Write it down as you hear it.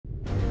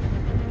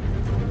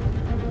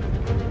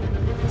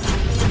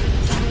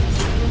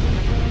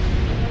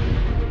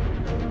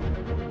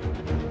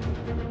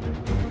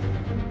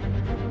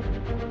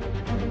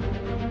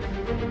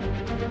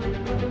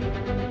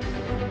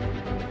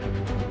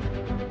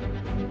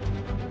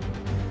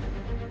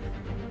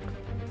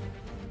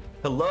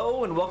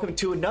Hello and welcome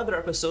to another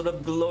episode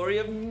of Glory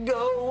of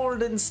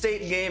Golden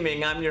State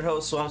Gaming. I'm your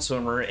host,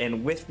 Swampswimmer,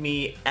 and with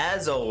me,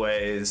 as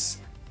always,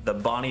 the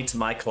Bonnie to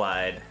my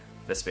Clyde,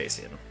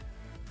 Vespacian.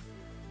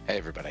 Hey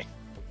everybody,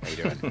 how you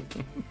doing?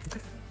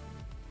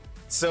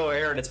 So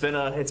Aaron, it's been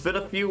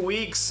a few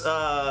weeks.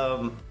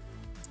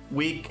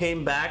 We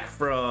came back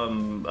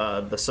from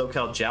the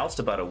SoCal Joust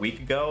about a week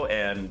ago,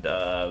 and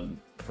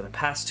for the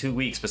past 2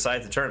 weeks,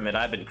 besides the tournament,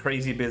 I've been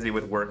crazy busy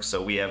with work.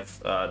 So we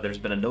have there's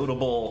been a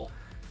notable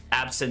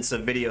absence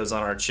of videos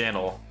on our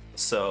channel.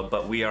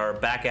 But we are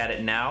back at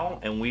it now,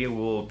 and we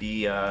will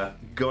be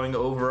going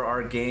over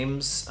our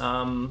games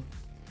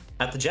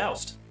at the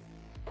Joust.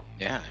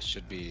 Yeah,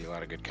 should be a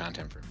lot of good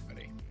content for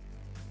everybody.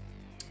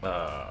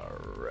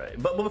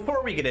 Alright, but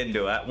before we get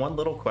into it, one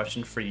little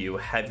question for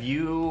you.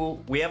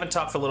 We haven't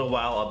talked for a little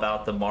while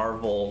about the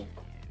Marvel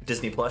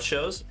Disney Plus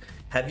shows.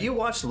 Have you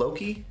watched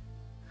Loki?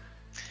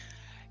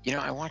 You know,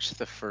 I watched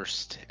the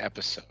first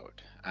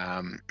episode,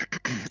 and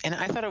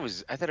I thought it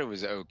was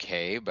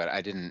okay, but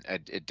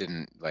it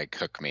didn't like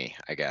hook me,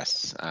 I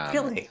guess.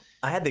 Really?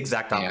 I had the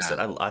exact opposite.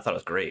 Yeah. I thought it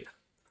was great.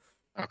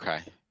 Okay.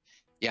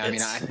 Yeah, I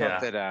mean, I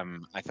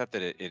thought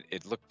that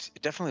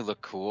it definitely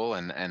looked cool,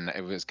 and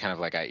it was kind of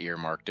like I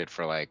earmarked it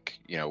for, like,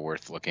 you know,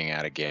 worth looking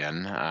at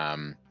again.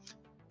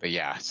 But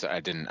yeah, so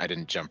I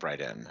didn't jump right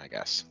in, I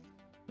guess.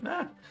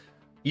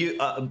 You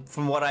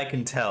from what I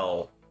can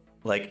tell,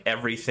 like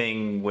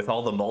everything with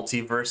all the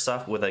multiverse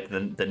stuff, with like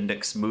the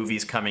next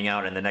movies coming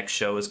out and the next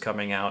show is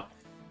coming out,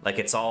 like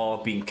it's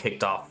all being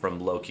kicked off from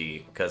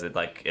Loki because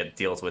it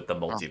deals with the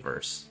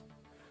multiverse.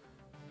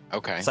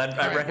 Okay. So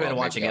I recommend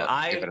watching it.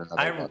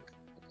 I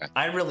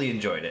Okay. really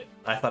enjoyed it.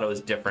 I thought it was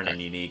different and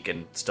unique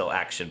and still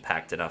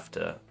action-packed enough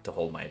to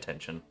hold my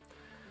attention.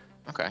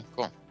 Okay,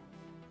 cool.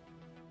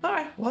 All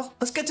right, well,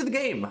 let's get to the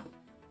game.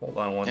 Hold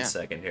on one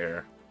second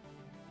here.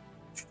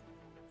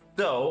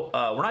 So,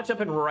 we're not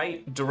jumping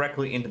right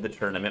directly into the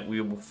tournament. We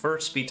will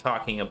first be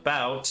talking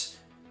about...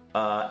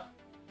 I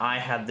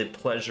had the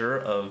pleasure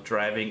of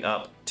driving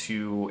up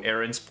to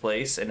Aaron's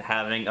place and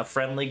having a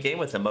friendly game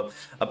with him.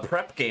 A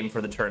prep game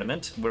for the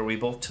tournament, where we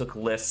both took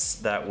lists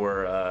that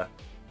were...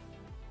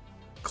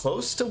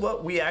 close to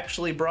what we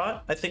actually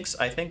brought, I think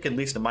at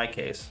least in my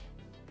case.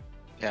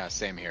 Yeah,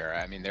 same here.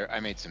 I mean, I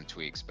made some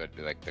tweaks, but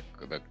like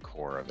the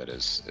core of it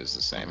is the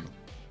same.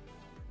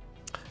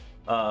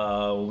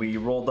 We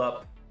rolled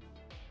up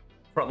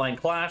Frontline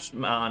Clash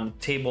on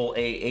table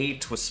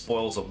A8 with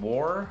Spoils of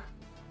War.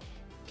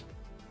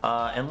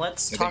 And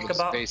let's talk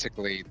about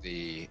basically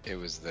it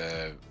was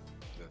the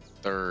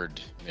third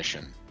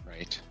mission,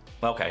 right?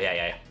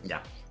 Okay,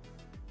 yeah.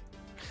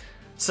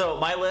 So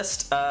my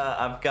list,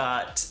 I've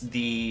got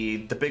the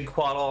Big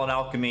Quaddle on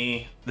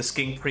Alchemy, the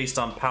Skink Priest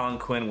on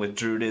Palanquin with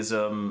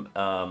Druidism,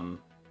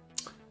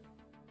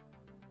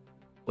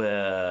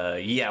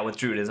 with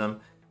Druidism,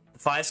 the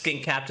 5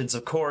 Skink Captains,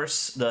 of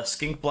course, the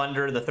Skink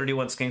Blender, the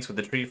 31 Skinks with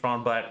the Tree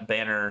Farm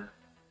banner,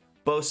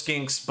 Bow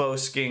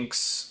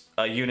Skinks,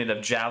 a unit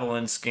of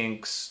Javelin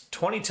Skinks,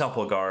 20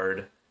 Temple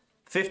Guard,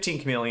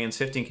 15 Chameleons,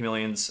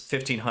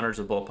 15 Hunters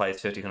with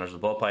Blowpipes, 15 Hunters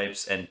with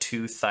Blowpipes, and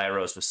 2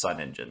 Thyros with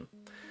Sun Engine.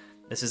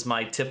 This is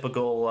my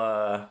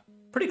typical,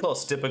 pretty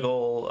close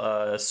typical,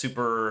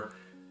 super,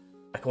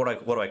 like what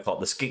do I call it?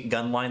 The Skink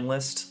Gunline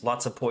list.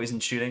 Lots of poison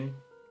shooting.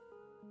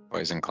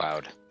 Poison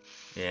Cloud.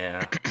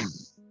 Yeah.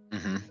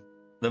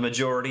 The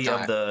majority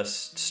of the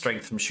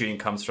strength from shooting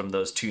comes from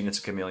those 2 units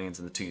of Chameleons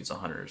and the 2 units of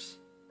Hunters.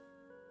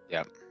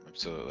 Yep,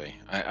 absolutely.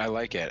 I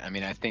like it. I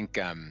mean, I think,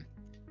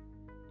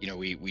 you know,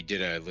 we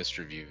did a list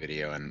review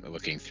video, and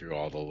looking through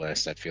all the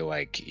lists, I feel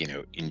like, you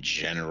know, in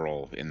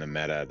general in the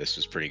meta, this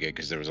was pretty good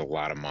because there was a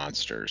lot of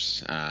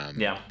monsters.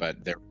 Yeah.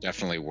 But there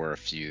definitely were a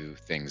few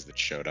things that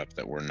showed up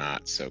that were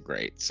not so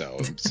great. So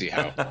see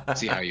how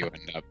you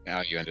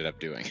ended up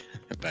doing.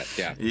 But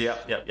yeah.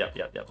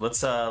 Yep.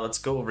 Let's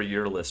go over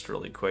your list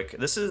really quick.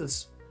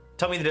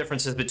 Tell me the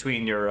differences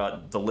between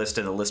your the list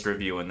and the list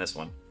review in this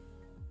one.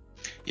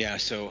 Yeah,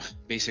 so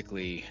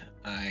basically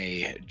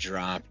I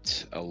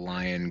dropped a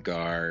Lion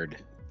Guard,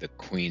 the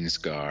Queen's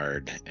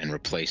Guard, and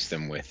replaced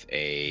them with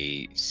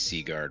a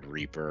Sea Guard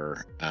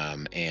Reaper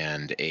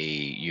and a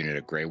unit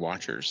of Grey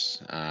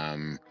Watchers.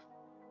 And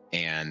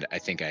I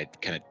think I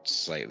kind of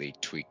slightly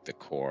tweaked the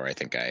core. I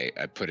think I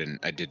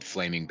did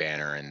Flaming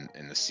Banner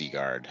in the Sea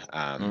Guard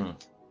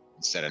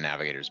instead of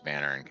Navigator's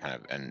Banner,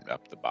 and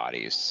up the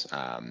bodies.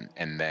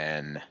 And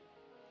then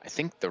I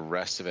think the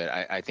rest of it,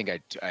 I think I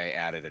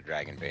added a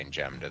Dragonbane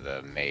gem to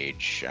the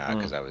mage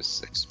because I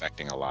was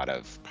expecting a lot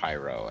of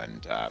Pyro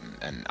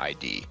and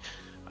ID,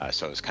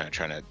 so I was kind of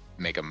trying to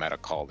make a meta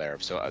call there.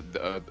 So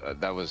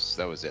that was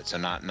it. So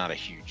not a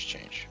huge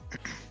change.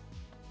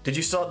 Did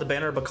you still have the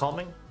banner of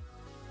Becalming?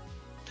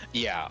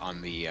 Yeah,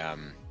 on the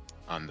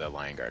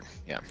Lion Guard.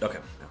 Yeah. Okay.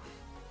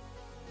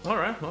 All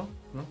right. Well.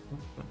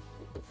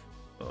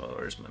 Oh,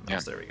 where's my mouse? Yeah.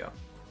 There we go.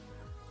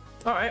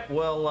 All right.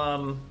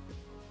 Well.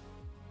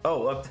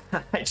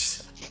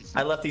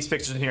 I left these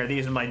pictures in here.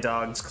 These are my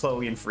dogs,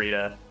 Chloe and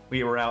Frida.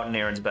 We were out in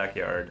Aaron's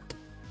backyard.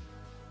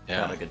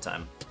 Yeah. Having a good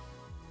time.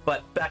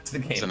 But back to the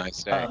game. It's a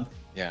nice day.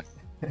 Yeah.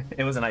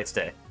 It was a nice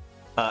day.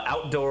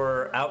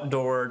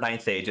 Outdoor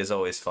Ninth Age is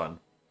always fun.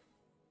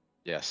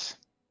 Yes.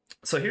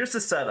 So here's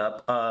the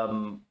setup.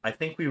 I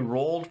think we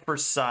rolled for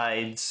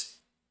sides,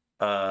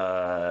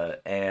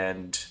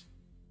 and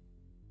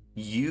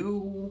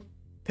you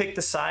picked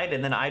the side,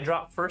 and then I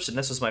dropped first, and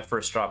this was my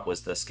first drop,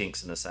 was the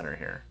skinks in the center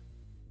here.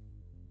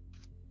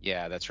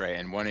 Yeah, that's right.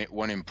 And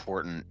one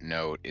important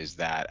note is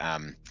that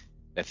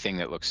that thing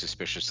that looks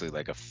suspiciously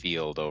like a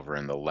field over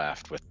in the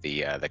left with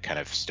the kind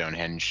of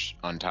Stonehenge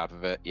on top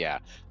of it. Yeah,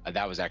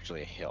 that was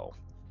actually a hill.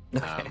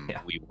 Yeah.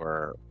 We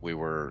were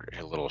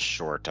a little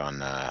short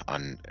on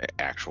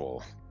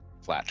actual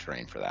flat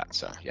terrain for that.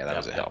 So yeah, that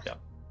was a hill.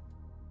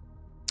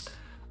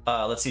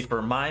 Let's see.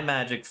 For my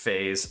magic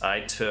phase,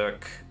 I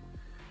took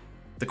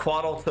the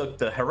Quaddle, took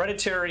the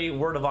Hereditary,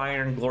 Word of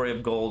Iron, Glory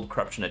of Gold,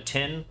 Corruption of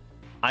Tin.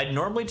 I'd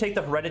normally take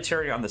the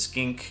Hereditary on the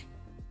Skink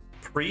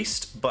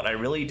Priest, but I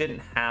really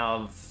didn't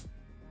have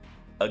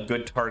a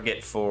good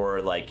target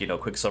for, like, you know,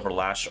 Quicksilver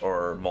Lash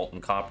or Molten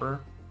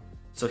Copper.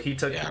 So he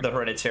took the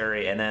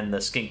Hereditary, and then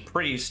the Skink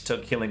Priest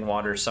took Healing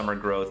Water, Summer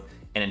Growth,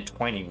 and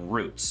Entwining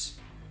Roots.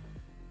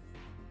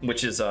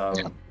 Which is, I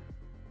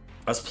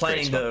was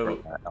planning to...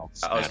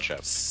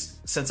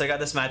 since I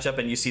got this matchup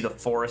and you see the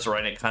forest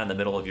right in kind of the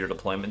middle of your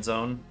deployment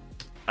zone,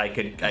 I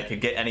could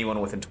get anyone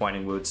with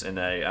Entwining Roots, and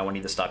I would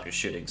need to stop your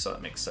shooting, so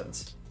that makes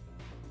sense.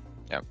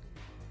 Yep.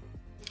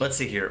 Let's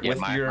see here. Yeah, with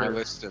my your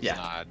list does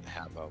not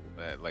have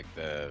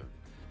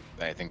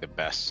I think the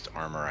best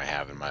armor I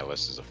have in my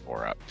list is a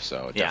 4-up.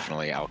 So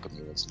definitely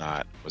Alchemy was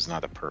not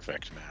the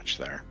perfect match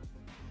there.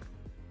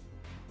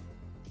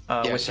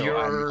 With so your...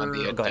 on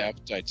the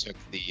Adept, I took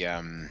with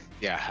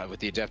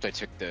the Adept, I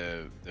took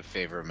the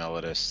Favor of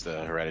Melodus,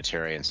 the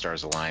Hereditary, and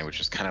Stars Align, which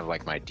is kind of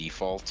like my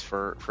default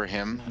for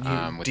him.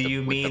 Do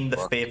you mean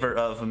the Favor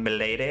of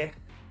Milady?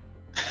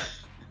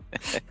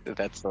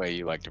 That's the way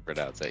you like to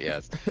pronounce it.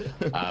 Yes.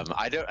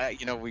 I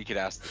don't. We could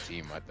ask the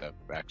team what the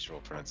actual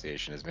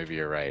pronunciation is. Maybe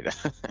you're right.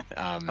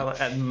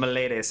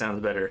 Milady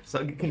sounds better. So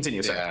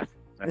continue. Yeah,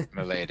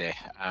 Milady.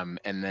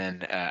 And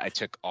then I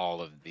took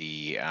all of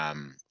the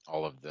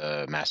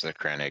Mass of the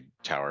Krennic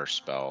tower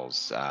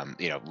spells.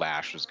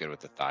 Lash was good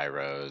with the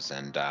Thyros,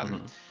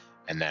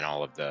 and then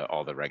all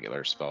the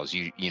regular spells.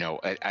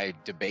 I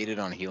debated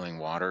on Healing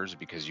Waters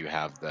because you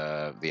have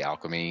the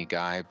alchemy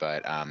guy,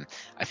 but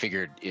I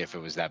figured if it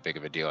was that big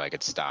of a deal, I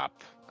could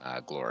stop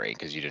Glory,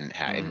 because you didn't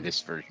have in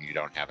this version, you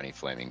don't have any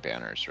flaming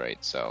banners, right?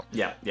 So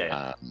yeah.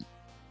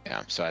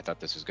 So I thought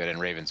this was good, and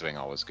Raven's Wing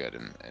always good,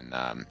 and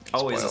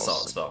always a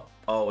solid spell.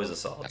 Always a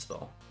solid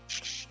spell.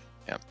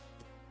 Yeah.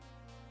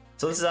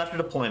 So this is after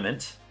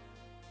deployment.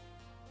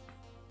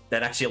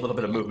 Then actually a little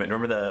bit of movement.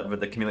 Remember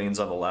the chameleons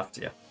on the left?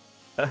 Yeah.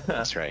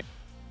 That's right.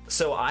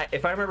 So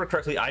if I remember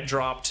correctly, I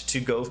dropped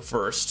to go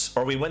first,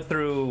 or we went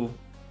through.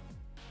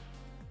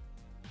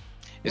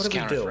 It's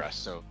counter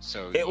thrust.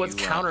 So it was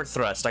counter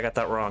thrust. I got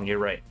that wrong. You're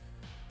right.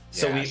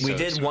 So we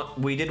did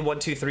 1,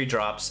 2, 3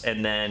 drops,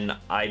 and then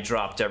I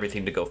dropped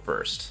everything to go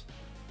first.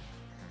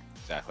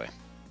 Exactly.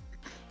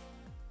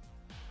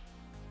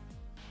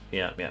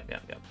 Yeah.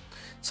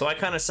 So I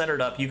kind of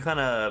centered up. You kind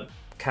of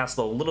cast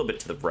a little bit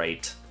to the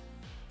right.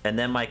 And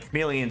then my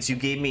chameleons, you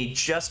gave me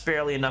just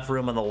barely enough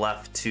room on the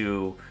left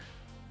to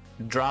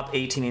drop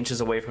 18 inches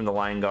away from the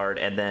line guard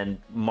and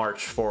then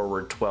march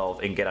forward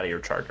 12 and get out of your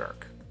charge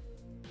arc.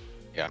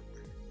 Yeah,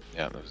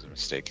 that was a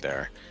mistake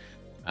there.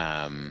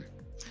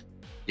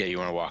 You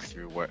want to walk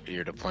through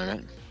your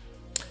deployment?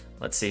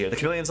 Let's see here. The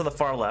chameleons on the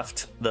far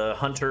left, the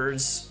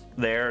hunters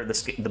there,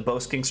 the bow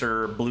skinks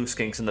are blue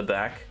skinks in the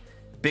back.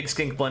 Big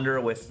skink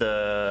blender with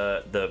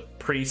the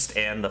priest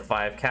and the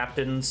 5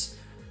 captains.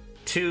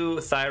 2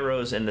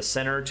 Thyros in the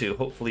center to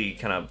hopefully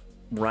kind of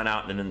run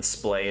out and then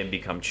splay and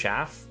become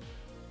chaff.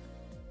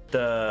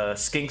 The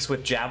skinks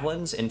with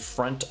javelins in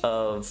front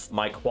of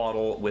my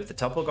Quaddle with the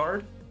temple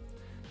guard.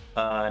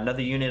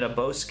 Another unit of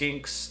bow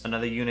skinks,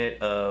 another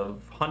unit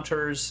of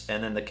hunters,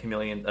 and then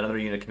another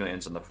unit of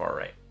chameleons on the far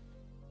right.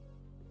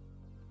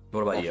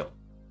 What about you?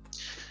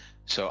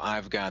 So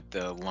I've got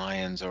the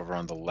lions over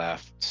on the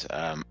left.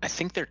 I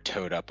think they're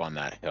towed up on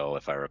that hill,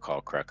 if I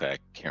recall correctly. I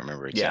can't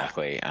remember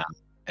exactly. Yeah.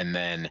 And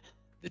then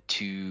the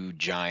 2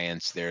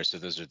 giants there. So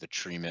those are the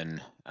Treeman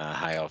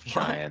high elf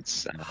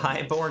giants.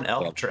 Highborn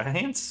elf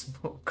giants?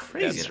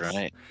 Crazy. That's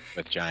right.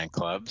 With giant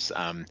clubs.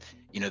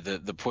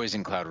 The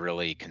poison cloud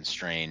really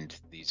constrained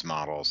these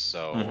models.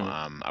 So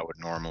I would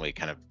normally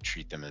kind of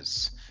treat them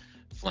as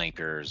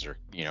flankers or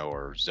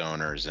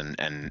zoners,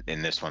 and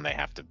in this one they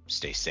have to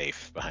stay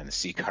safe behind the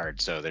Sea Guard.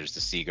 So there's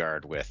the Sea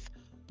Guard with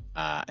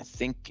I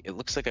think it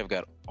looks like I've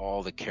got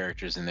all the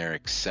characters in there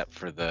except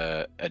for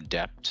the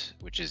Adept,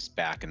 which is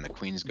back in the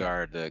Queen's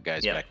Guard, the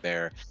guys back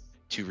there.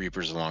 2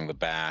 Reapers along the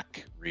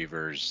back,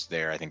 Reavers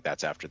there. I think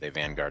that's after they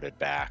vanguarded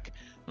back.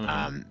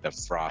 The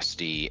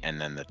Frosty, and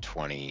then the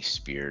 20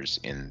 spears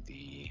in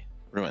the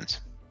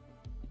ruins.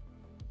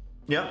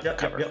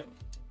 Yep.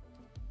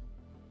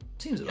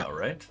 Seems about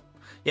right.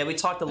 Yeah, we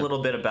talked a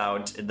little bit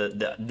about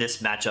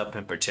this matchup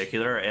in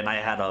particular, and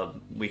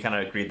we kind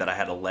of agreed that I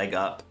had a leg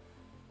up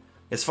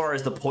as far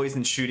as the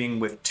poison shooting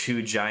with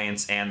 2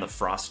 giants and the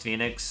Frost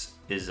Phoenix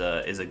is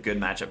a good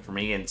matchup for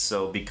me, and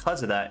so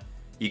because of that,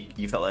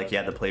 you felt like you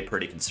had to play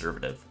pretty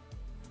conservative.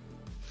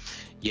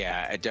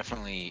 Yeah,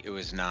 it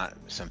was not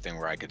something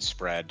where I could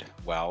spread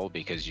well,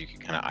 because you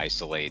could kind of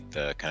isolate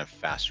the kind of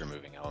faster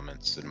moving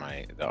elements in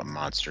the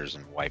monsters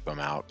and wipe them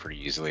out pretty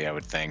easily, I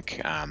would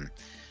think.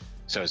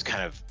 So I was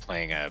kind of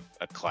playing a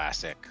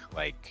classic,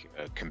 like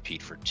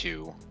compete for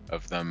 2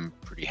 of them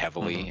pretty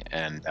heavily,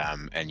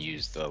 and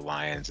use the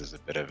lions as a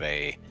bit of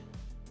a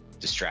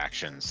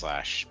distraction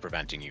 /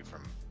 preventing you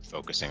from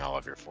focusing all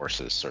of your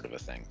forces, sort of a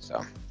thing.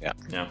 So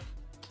yeah.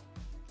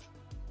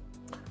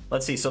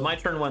 Let's see. So my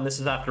turn 1.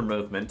 This is after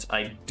movement.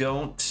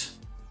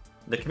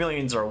 The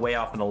chameleons are way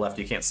off on the left.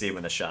 You can't see them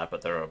in the shot,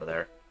 but they're over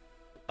there.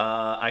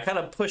 I kind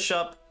of push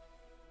up,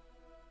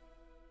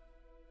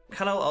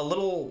 kind of a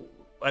little.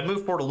 I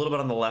move forward a little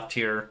bit on the left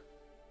here.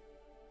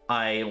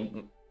 I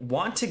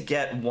want to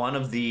get one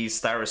of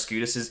these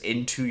Thyroscutuses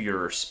into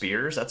your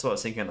spears. That's what I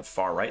was thinking on the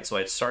far right. So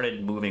I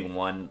started moving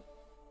one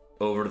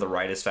over to the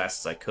right as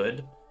fast as I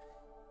could.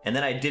 And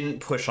then I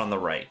didn't push on the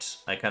right.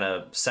 I kind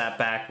of sat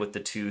back with the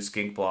 2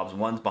 skink blobs.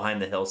 One's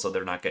behind the hill, so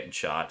they're not getting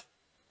shot.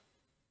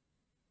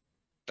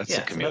 That's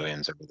the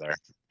chameleons over there.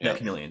 Yeah,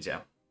 chameleons,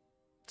 yeah.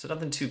 So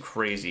nothing too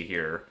crazy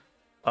here.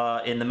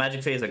 In the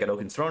magic phase, I got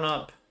Oaken Thrown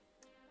Up.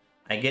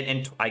 I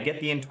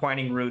get the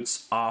Entwining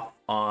Roots off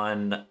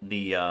on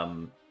the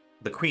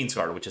Queen's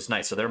Guard, which is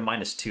nice. So they're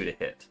 -2 to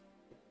hit.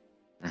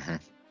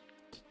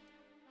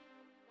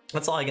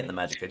 That's all I get in the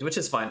magic phase, which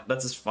is fine.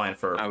 That's just fine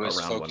for I was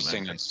around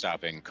focusing on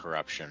stopping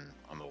corruption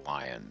on the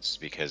lions,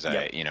 because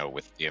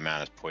with the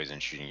amount of poison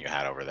shooting you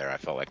had over there, I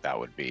felt like that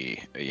would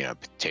be,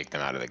 take them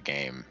out of the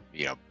game,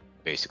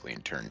 basically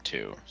in turn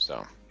 2.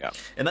 So yeah.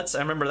 And I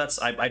remember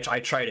I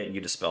tried it and you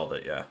dispelled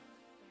it, yeah.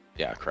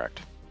 Yeah, correct.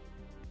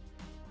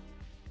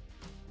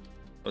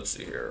 Let's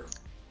see here.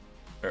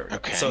 There we go.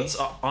 Okay. So it's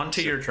on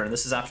to your turn.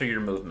 This is after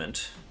your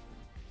movement.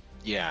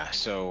 Yeah,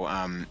 so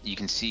you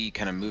can see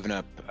kind of moving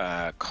up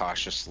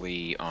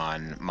cautiously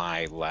on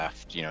my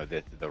left,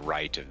 the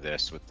right of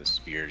this with the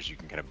spears, you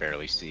can kind of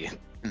barely see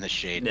in the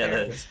shade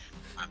there.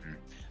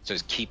 So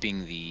it's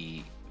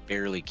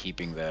barely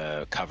keeping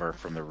the cover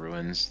from the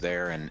ruins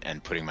there,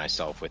 and putting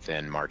myself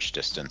within march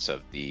distance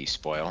of the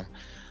spoil.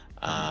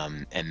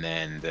 And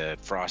then the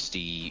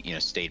Frosty,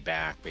 stayed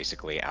back,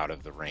 basically out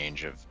of the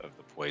range of the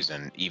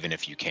poison, even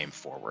if you came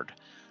forward.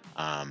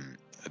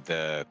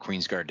 The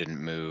Queen's Guard didn't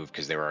move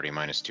because they were already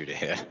 -2 to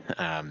hit.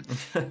 And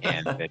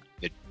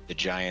the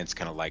Giants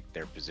kind of liked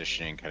their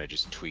positioning, kind of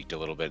just tweaked a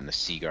little bit, and the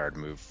Sea Guard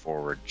moved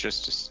forward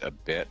just a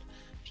bit,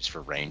 just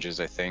for ranges,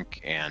 I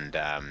think. And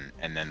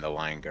then the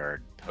Lion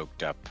Guard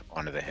poked up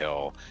onto the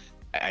hill.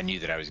 I knew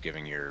that I was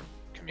giving your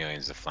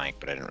chameleons the flank,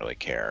 but I didn't really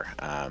care.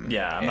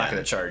 Yeah, I'm not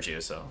going to charge you,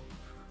 so.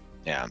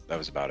 Yeah, that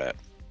was about it.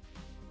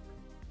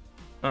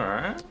 All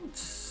right.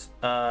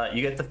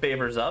 You get the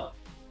favors up.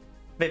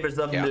 Favors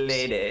up,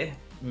 milady.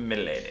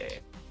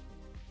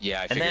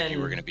 Yeah, I figured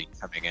you were going to be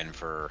coming in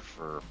for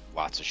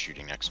lots of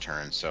shooting next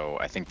turn, so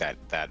I think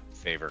that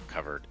favor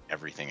covered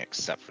everything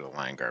except for the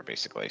Lion Guard,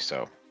 basically,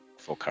 so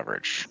full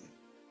coverage.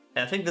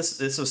 And I think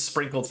this was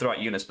sprinkled throughout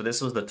units, but this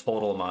was the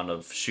total amount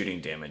of shooting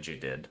damage you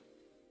did.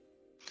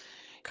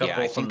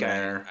 I think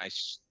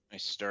I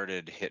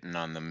started hitting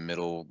on the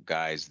middle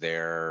guys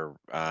there,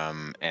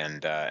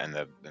 and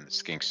the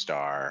Skink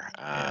Star,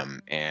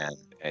 and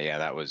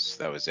that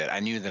was it. I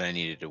knew that I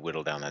needed to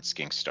whittle down that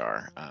Skink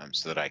Star,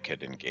 so that I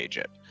could engage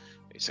it,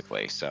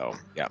 basically. So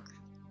yeah.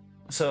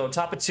 So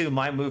top of 2,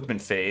 my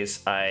movement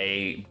phase,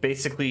 I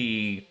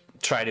basically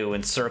try to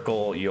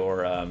encircle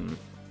your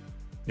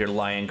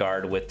Lion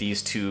Guard with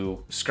these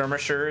 2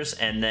 skirmishers,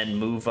 and then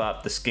move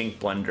up the Skink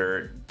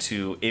Blunder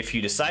to, if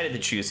you decided to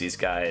choose these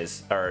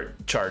guys or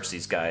charge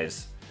these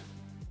guys,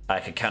 I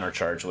could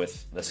countercharge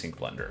with the Skink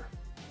Blunder.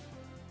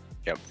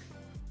 Yep.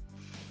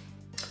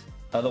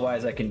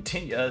 Otherwise, I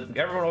continue.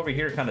 Everyone over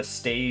here kind of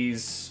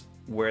stays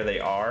where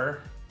they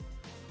are.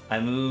 I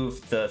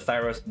move the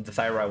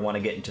Thyro I want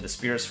to get into the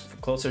spears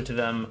closer to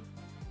them.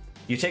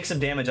 You take some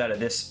damage out of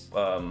this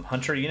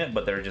Hunter unit,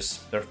 but they're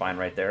fine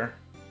right there.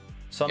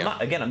 So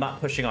I'm not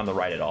pushing on the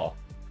right at all,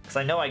 because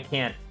I know I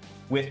can't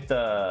with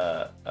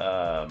the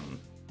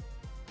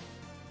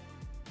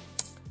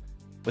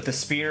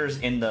spears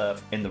in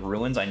the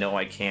ruins. I know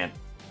I can't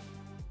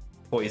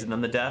poison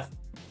them to death,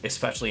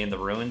 especially in the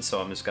ruins.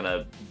 So I'm just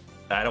gonna.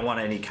 I don't want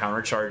any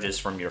counter charges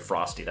from your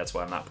Frosty. That's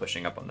why I'm not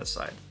pushing up on this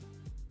side.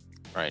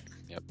 Right.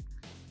 Yep.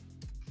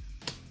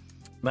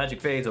 Magic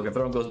phase. Okay,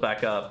 Throne goes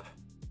back up.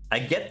 I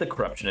get the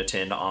Corruption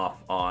Attend off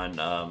on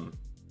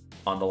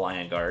the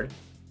Lion Guard.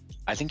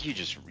 I think you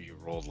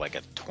rolled like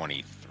a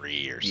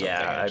 23 or something.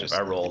 Yeah,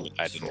 I rolled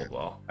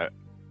well. I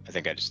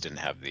think I just didn't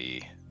have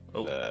the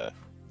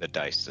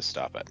dice to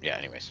stop it. Yeah,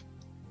 anyways.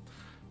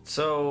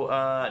 So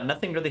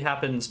nothing really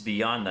happens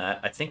beyond that.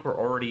 I think we're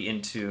already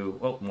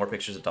into more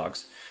pictures of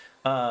dogs.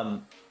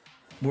 We're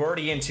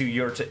already into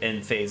your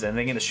end phase. I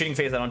think in the shooting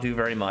phase I don't do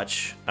very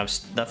much.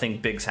 Nothing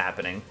big's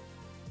happening.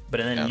 But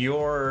then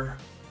your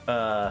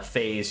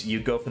phase, you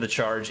go for the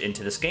charge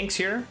into the skinks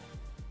here.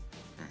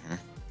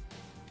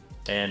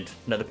 And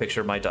another picture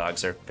of my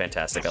dogs. Are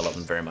fantastic. I love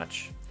them very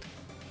much.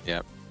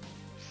 Yep.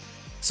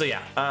 So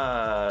yeah,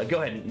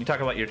 go ahead. You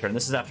talk about your turn.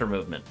 This is after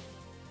movement.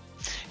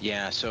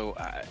 Yeah, so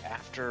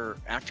after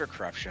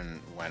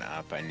corruption went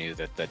up, I knew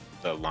that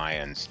the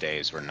Lions'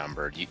 days were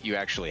numbered. You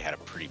actually had a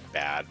pretty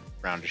bad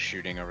round of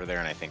shooting over there,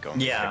 and I think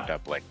only picked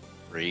up like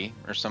 3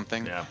 or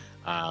something. Yeah.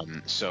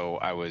 So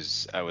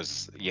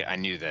I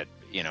knew that,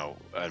 you know,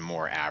 a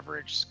more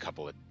average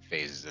couple of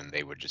phases and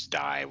they would just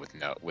die with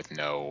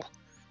no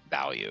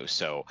value.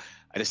 So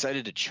I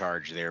decided to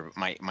charge there.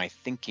 My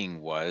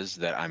thinking was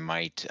that I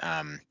might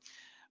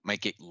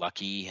get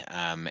lucky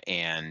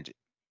and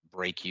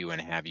break you and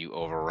have you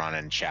overrun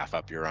and chaff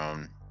up your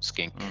own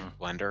skink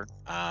blender.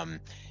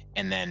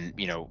 And then,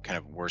 you know, kind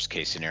of worst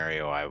case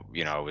scenario, I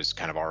was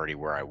kind of already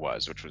where I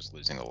was, which was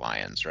losing the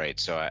Lions, right?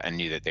 So I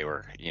knew that they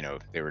were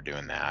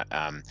doing that.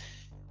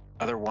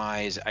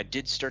 Otherwise, I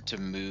did start to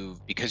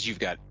move because you've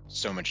got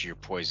so much of your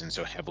poison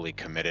so heavily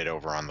committed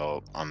over on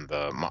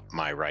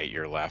my right,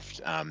 your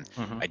left.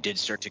 I did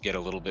start to get a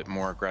little bit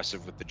more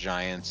aggressive with the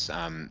giants.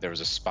 There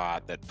was a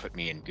spot that put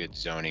me in good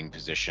zoning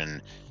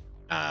position.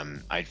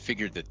 I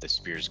figured that the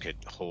spears could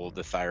hold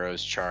the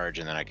Thyros charge,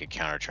 and then I could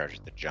countercharge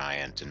with the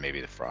giant and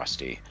maybe the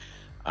Frosty.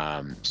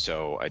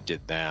 So I did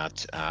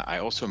that. I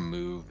also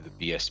moved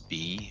the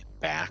BSB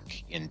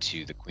back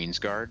into the Queen's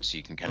Guard, so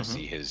you can kind of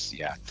see his,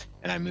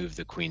 and I moved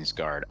the Queen's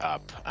Guard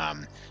up.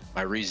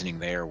 My reasoning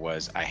there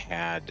was I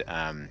had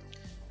a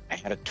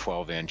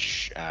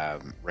 12-inch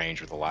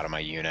range with a lot of my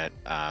unit,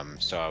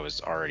 so I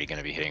was already going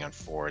to be hitting on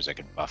 4s. I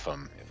could buff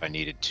them if I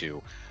needed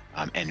to.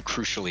 And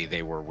crucially,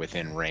 they were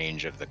within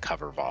range of the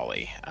cover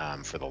volley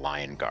for the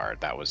Lion Guard.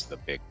 That was the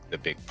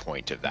big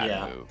point of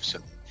that move. So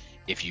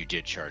if you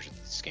did charge with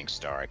the Skink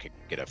Star, I could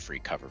get a free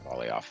cover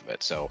volley off of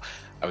it. So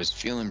I was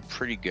feeling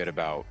pretty good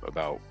about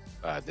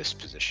this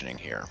positioning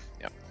here.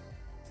 Yep.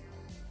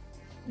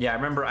 Yeah, I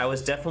remember I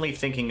was definitely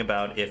thinking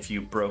about if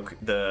you broke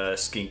the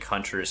Skink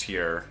Hunters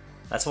here.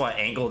 That's why I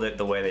angled it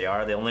the way they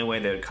are. The only way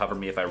they would cover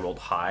me if I rolled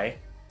high.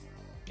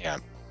 Yeah.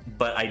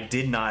 But I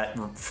did not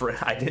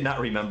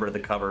remember the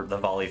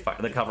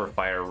cover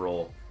fire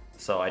rule.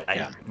 So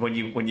when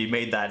you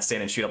made that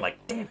stand and shoot, I'm like,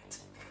 damn it.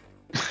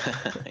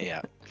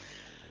 Yeah.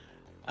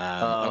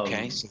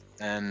 Okay. So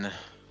then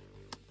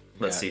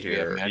let's see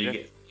here.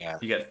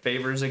 You get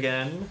favors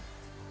again.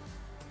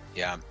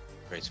 Yeah.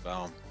 Great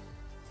spell.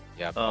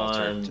 Yeah.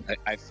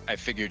 I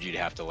figured you'd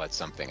have to let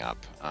something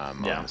up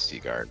on the Sea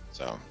Guard.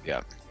 So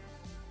yeah.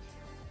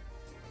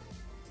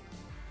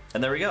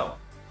 And there we go.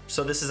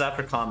 So this is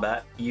after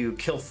combat. You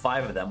kill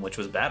 5 of them, which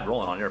was bad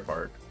rolling on your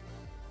part.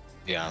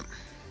 Yeah,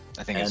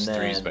 I think it's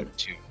 3s but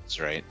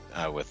 2s, right?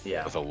 With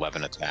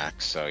 11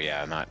 attacks. So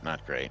yeah,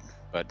 not great.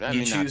 But I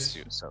mean, not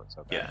 2, so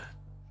bad. Yeah,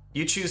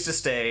 you choose to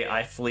stay.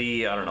 I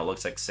flee. I don't know.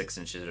 Looks like 6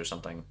 inches or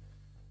something.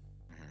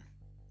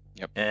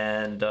 Yep.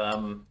 And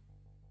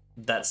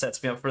that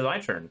sets me up for my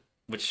turn.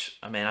 Which,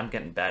 I mean, I'm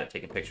getting bad at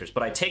taking pictures,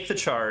 but I take the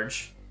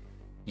charge.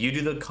 You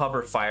do the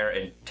cover fire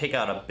and take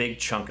out a big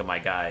chunk of my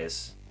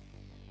guys.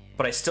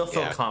 But I still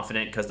feel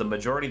confident because the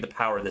majority of the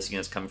power of this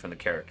unit is coming from the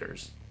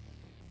characters.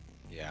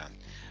 Yeah,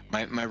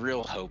 my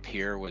real hope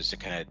here was to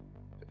kind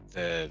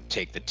of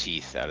take the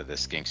teeth out of the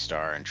Skink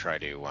Star and try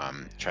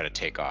to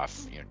take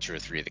off 2 or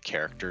 3 of the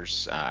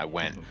characters. I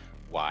went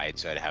wide,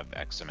 so I'd have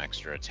some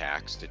extra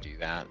attacks to do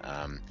that,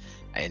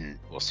 and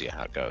we'll see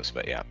how it goes.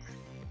 But yeah.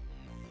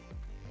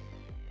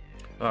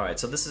 All right,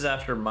 so this is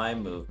after my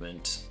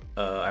movement.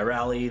 I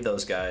rally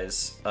those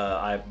guys.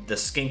 The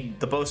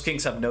bow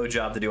skinks have no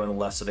job to do on the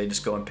left, so they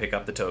just go and pick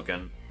up the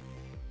token.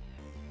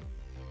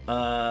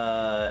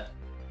 I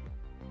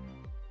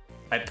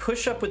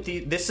push up with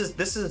the. This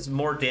is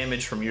more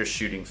damage from your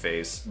shooting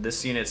phase.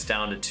 This unit's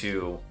down to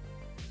 2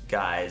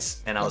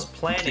 guys, and I was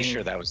planning. I'm pretty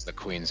sure that was the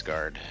Queen's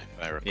Guard,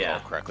 if I recall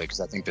correctly, because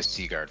I think the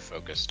Sea Guard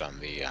focused on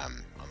the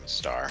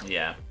star.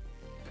 Yeah.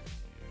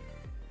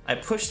 I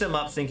pushed them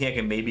up, thinking I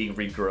can maybe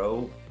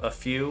regrow a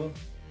few.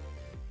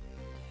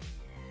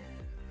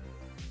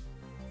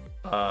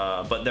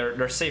 But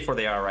they're safe where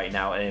they are right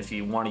now, and if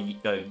you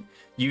want to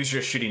use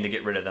your shooting to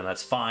get rid of them,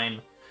 that's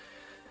fine.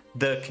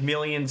 The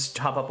chameleons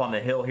hop up on the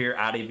hill here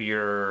out of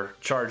your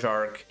charge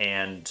arc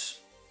and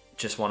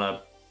just want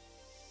to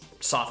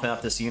soften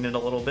up this unit a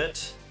little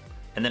bit.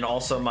 And then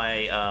also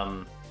my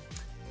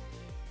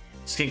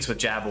skinks with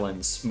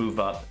javelins move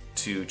up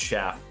to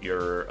chaff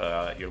your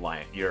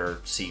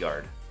Sea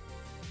Guard.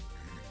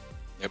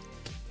 Yep.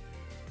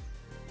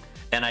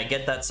 And I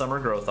get that summer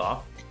growth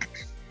off.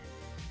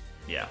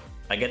 Yeah,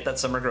 I get that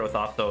summer growth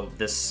off, though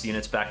this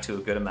unit's back to a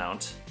good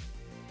amount.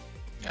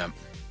 Yeah,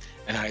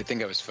 and I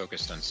think I was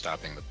focused on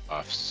stopping the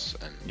buffs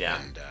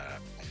and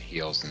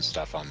heals and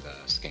stuff on the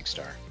Skink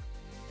Star.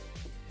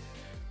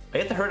 I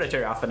get the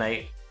Hereditary off, and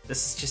it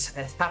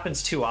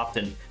happens too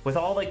often. With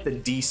all like the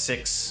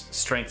D6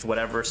 strength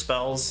whatever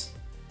spells,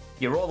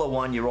 you roll a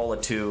 1, you roll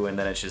a 2, and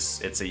then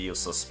it's a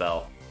useless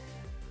spell.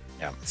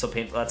 Yeah. So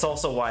painful. That's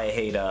also why I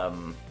hate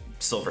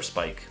Silver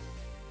Spike.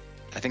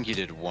 I think you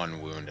did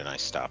 1 wound, and I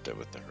stopped it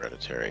with the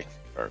hereditary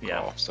or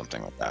call,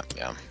 something like that.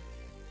 Yeah.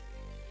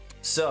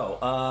 So,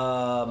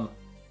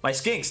 my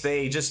skinks,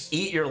 they just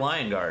eat your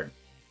lion guard.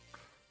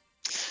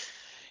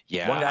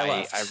 Yeah, One guy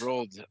left. I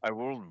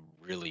rolled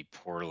really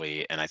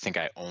poorly, and I think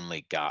I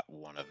only got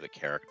one of the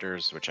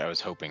characters, which I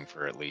was hoping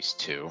for at least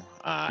 2.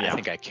 I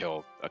think I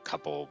killed a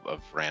couple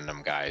of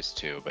random guys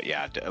too, but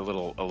yeah, a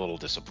little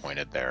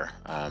disappointed there.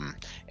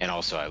 And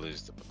also I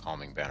lose the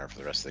calming banner for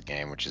the rest of the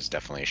game, which is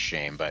definitely a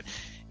shame. But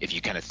if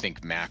you kind of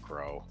think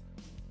macro,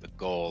 the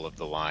goal of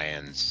the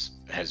Lions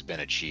has been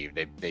achieved.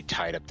 They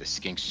tied up the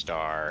Skink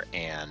Star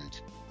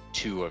and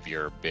 2 of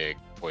your big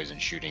poison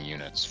shooting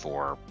units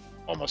for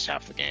almost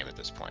half the game at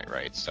this point,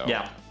 right? So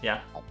yeah.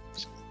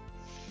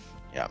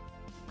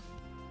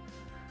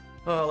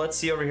 Let's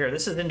see over here.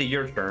 This is into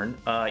your turn.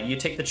 You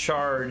take the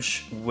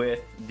charge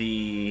with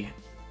the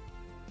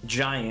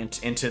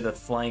giant into the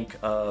flank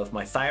of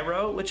my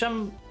Thyro, which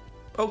I'm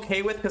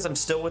okay with because I'm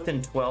still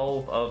within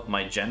 12 of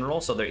my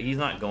general, so he's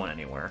not going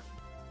anywhere.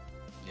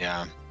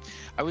 Yeah,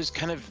 I was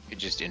kind of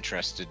just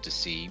interested to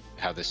see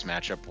how this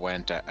matchup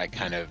went. I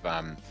kind of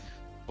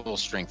full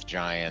strength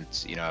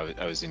giant, you know,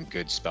 I was in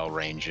good spell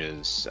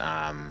ranges,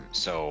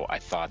 so I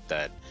thought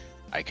that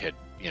I could,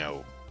 you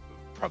know,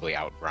 probably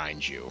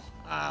outgrind you,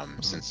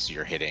 since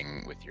you're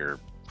hitting with your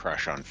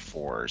crush on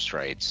 4s,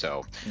 right?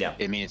 So yeah,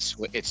 I mean it's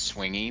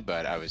swingy,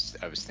 but I was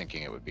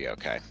thinking it would be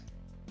okay.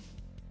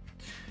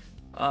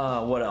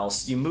 What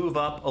else? You move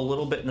up a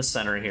little bit in the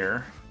center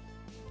here.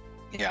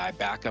 Yeah, I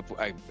back up.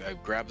 I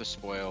grab the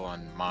spoil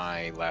on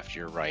my left,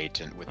 your right,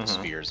 and with the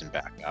spears and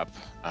back up.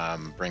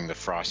 Bring the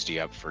Frosty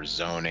up for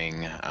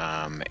zoning,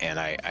 and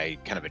I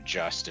kind of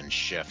adjust and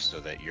shift so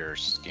that your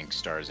Skink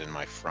Star is in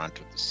my front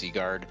with the Sea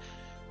Guard,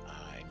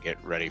 and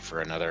get ready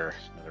for another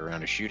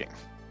round of shooting.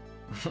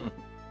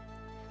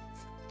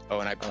 Oh,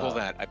 and I pull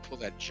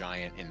that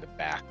giant in the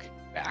back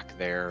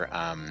there.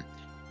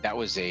 That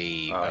was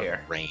a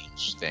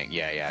range thing.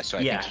 Yeah. So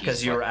I think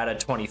because you were at a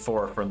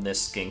 24 from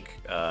this skink.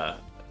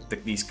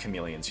 These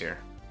chameleons here.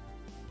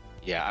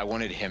 Yeah, I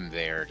wanted him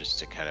there just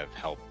to kind of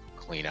help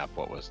clean up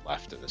what was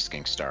left of the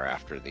Skink Star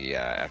after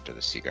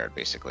the Sea Guard.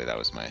 Basically, that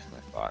was my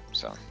thought.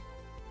 So,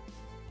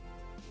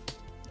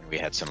 and we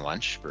had some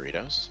lunch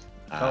burritos.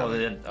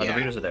 The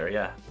burritos are there.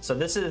 Yeah. So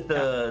this is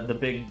the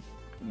big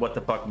what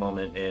the fuck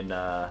moment in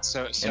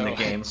the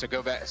game. So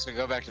go back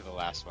to the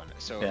last one.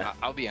 So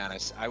I'll be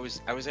honest. I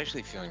was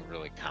actually feeling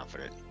really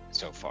confident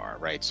so far,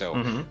 right?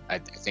 So I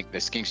think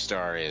the Skink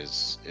Star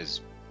is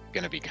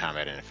going to be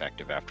combat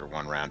ineffective after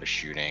 1 round of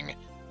shooting.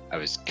 I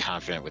was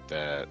confident with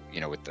the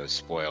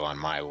spoil on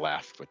my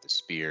left with the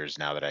spears.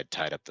 Now that I'd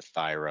tied up the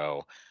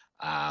Thyro,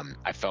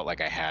 I felt like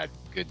I had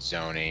good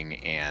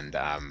zoning, and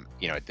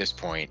at this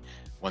point,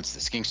 once the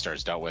Skink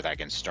Star's dealt with, I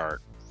can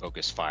start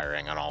focus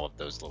firing on all of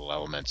those little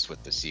elements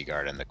with the Sea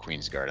Guard and the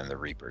Queen's Guard and the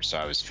Reaper. So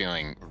I was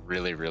feeling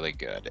really, really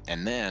good.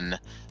 And then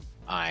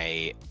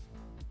I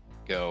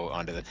go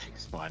on to the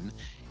next one.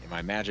 In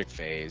my magic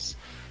phase,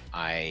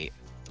 I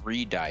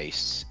 3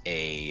 dice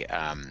a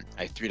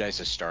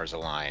Stars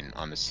Align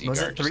on the Sea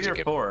Guard. Was it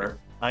 3 or 4?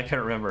 I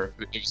can't remember.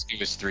 It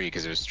was 3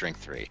 because it was strength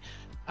 3.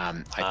 I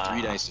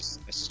 3 dice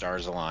a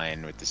Stars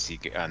Align with the Sea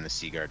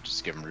Guard just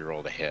to give him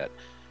reroll to hit.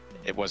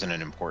 It wasn't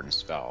an important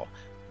spell.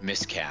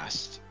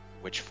 Miscast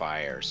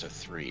Witchfire, so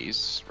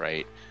 3s,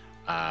 right?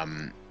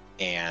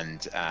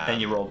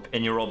 And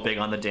you roll big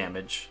on the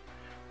damage.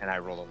 And I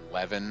rolled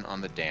 11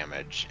 on the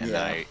damage, and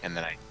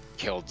then I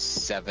killed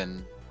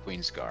 7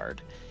 Queen's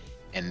Guard.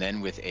 And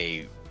then with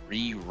a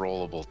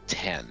re-rollable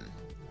 10,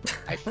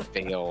 I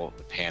fail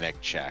the panic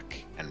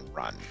check and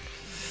run.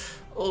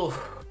 Oh.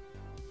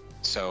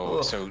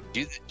 So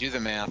do the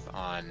math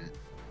on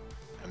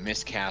a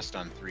miscast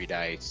on 3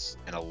 dice,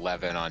 an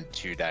 11 on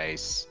 2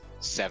 dice,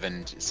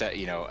 7,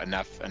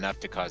 enough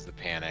to cause the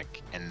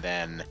panic, and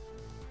then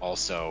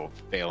also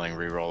failing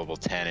re-rollable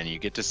 10, and you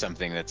get to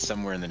something that's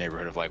somewhere in the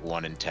neighborhood of like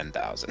 1 in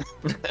 10,000.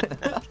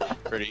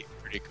 pretty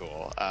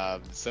cool.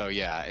 So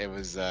yeah, it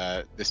was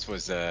this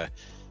was a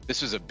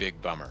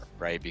big bummer,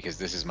 right? Because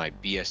this is my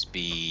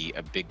BSB,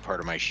 a big part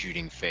of my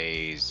shooting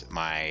phase,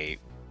 my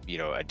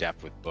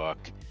adept with book,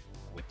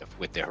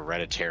 with the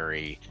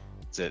hereditary.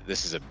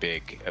 This is a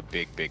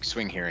big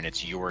swing here, and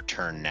it's your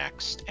turn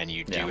next, and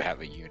you do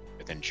have a unit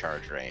within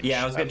charge range.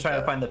 Yeah, I was gonna try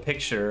to find the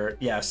picture.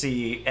 Yeah,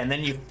 see, and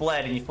then you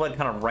fled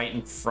kind of right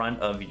in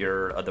front of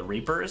the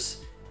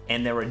Reapers,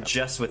 and they were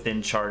just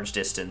within charge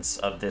distance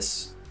of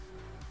this.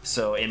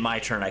 So in my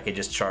turn, I could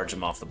just charge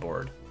them off the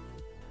board.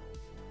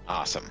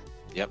 Awesome.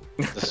 Yep.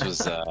 This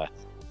was a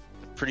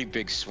pretty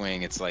big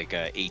swing. It's like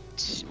a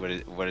 8.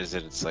 What is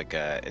it? It's like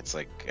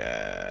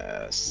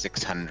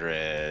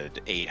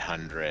 600,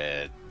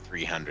 800,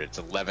 300. It's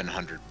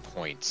 1,100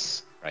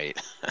 points, right?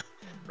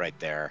 Right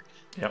there.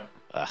 Yep.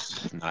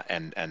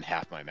 And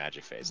half my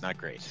magic phase. Not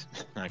great.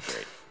 Not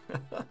great.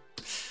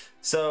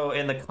 So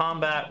in the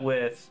combat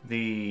with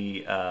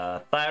the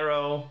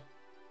Thyro,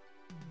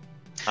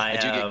 I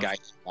do get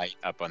Guiding Light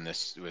up on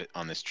this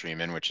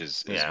Treeman, which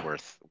is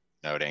worth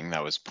noting.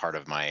 That was part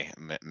of my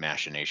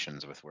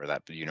machinations with where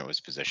that unit was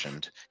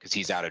positioned, because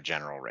he's out of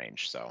general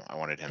range. So I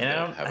wanted him to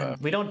have a.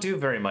 We don't do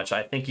very much.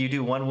 I think you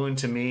do 1 wound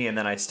to me, and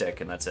then I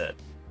stick, and that's it.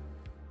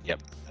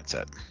 Yep, that's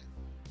it.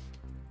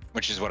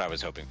 Which is what I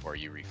was hoping for.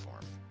 You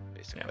reform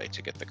basically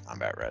to get the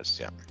combat res.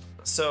 Yeah.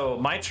 So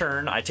my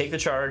turn. I take the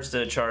charge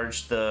to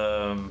charge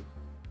the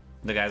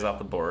guys off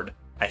the board.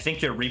 I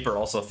think your Reaper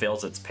also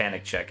fails its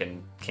panic check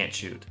and can't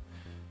shoot.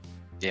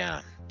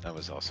 Yeah, that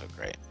was also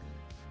great.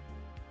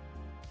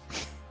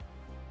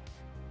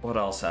 What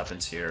else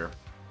happens here?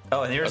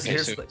 Oh, and here's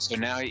so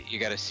now you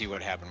got to see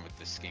what happened with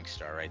the Skink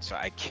Star, right? So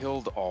I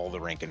killed all the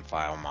rank and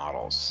file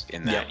models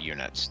in that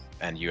unit,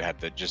 and you had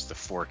just the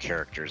 4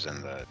 characters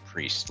and the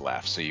priest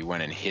left. So you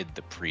went and hid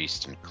the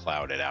priest and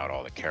clouded out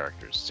all the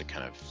characters to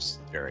kind of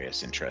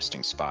various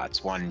interesting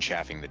spots. One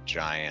chaffing the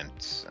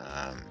giant.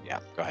 Yeah,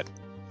 go ahead.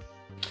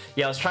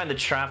 Yeah, I was trying to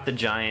trap the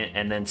giant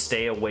and then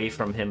stay away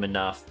from him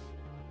enough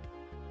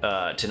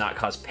to not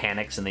cause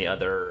panics in the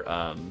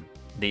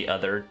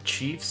other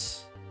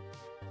chiefs.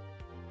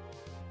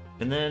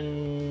 And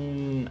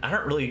then I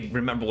don't really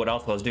remember what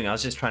else I was doing. I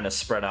was just trying to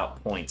spread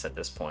out points at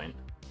this point.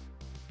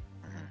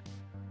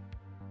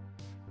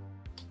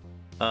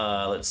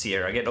 Let's see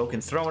here. I get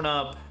Oaken thrown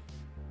up.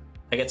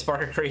 I get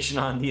Spark of Creation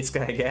on this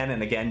guy again,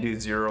 and again do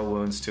 0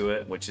 wounds to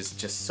it, which is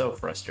just so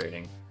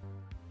frustrating.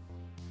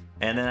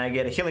 And then I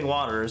get a Healing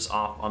Waters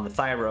off on the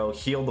Thyro,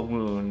 heal the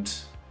wound.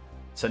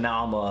 So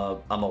now I'm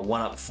a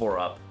 1-up,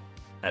 4-up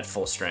at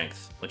full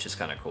strength, which is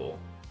kind of cool.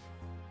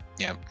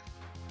 Yep.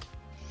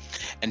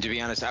 And to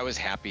be honest, I was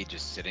happy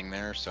just sitting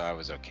there, so I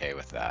was okay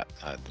with that.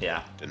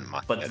 Yeah. Didn't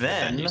mind but it.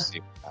 then You see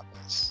what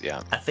happens.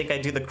 Yeah. I think I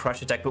do the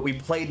crush attack, but we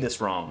played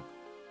this wrong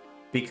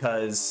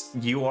because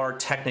you are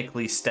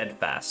technically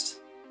steadfast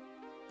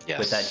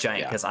with that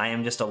giant. Because I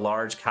am just a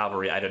large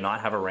cavalry. I do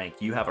not have a rank.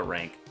 You have a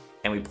rank,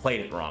 and we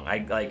played it wrong.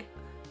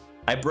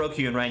 I broke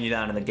you and ran you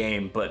down in the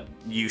game, but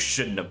you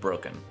shouldn't have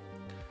broken.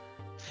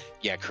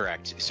 Yeah,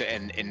 correct. So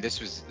and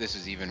this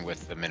was even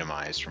with the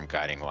minimized from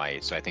Guiding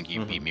Light. So I think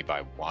you beat me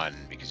by 1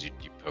 because you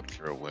poked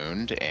through a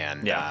wound,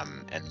 and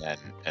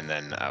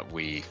then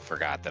we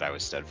forgot that I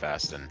was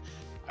steadfast, and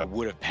I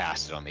would have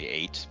passed it on the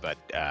 8,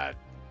 but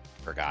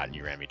forgot, and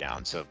you ran me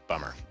down. So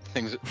bummer.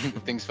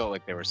 Things felt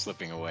like they were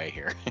slipping away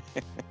here.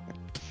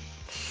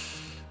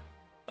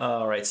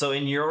 All right. So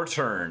in your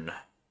turn,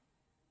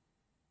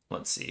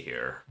 let's see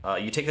here.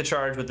 You take the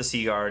charge with the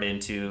Sea Guard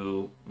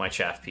into my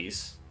chaff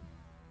piece.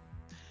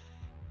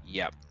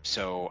 Yep.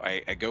 So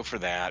I go for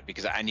that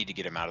because I need to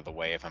get him out of the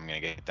way if I'm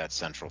going to get that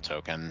central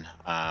token.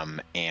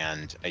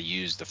 And I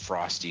use the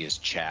Frosty as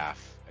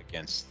chaff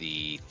against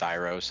the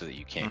Thyro so that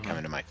you can't come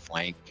into my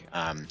flank.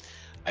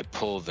 I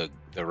pull the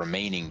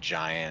remaining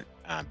giant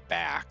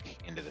back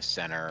into the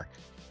center.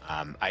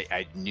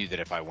 I knew that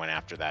if I went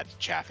after that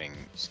chaffing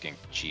skink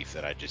chief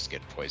that I'd just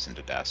get poisoned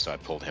to death, so I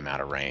pulled him out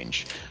of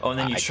range. Oh, and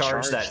then you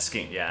charged that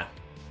skink, yeah.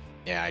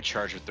 Yeah, I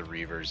charged with the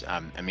Reavers.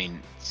 I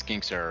mean,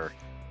 skinks are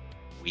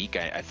weak.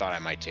 I thought I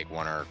might take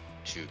 1 or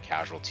 2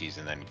 casualties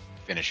and then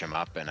finish him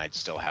up, and I'd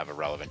still have a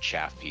relevant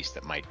chaff piece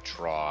that might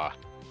draw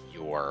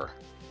your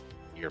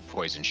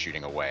poison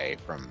shooting away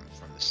from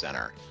the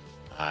center.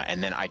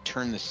 And then I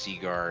turn the Sea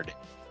Guard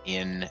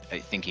in,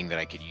 thinking that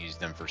I could use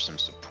them for some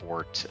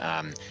support.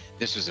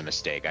 This was a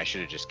mistake. I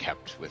should have just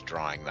kept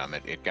withdrawing them.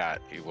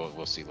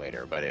 We'll see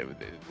later, but it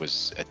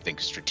was, I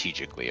think,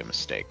 strategically a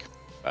mistake.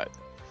 But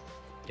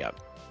yeah.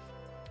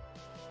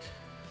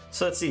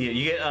 So let's see.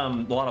 You get a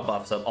lot of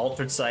buffs up.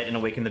 Altered Sight and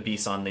Awaken the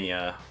Beast on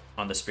the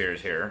Spirit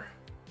here.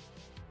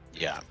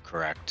 Yeah,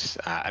 correct.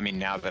 I mean,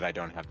 now that I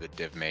don't have the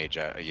Div Mage,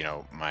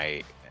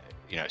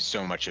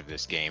 so much of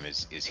this game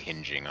is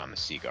hinging on the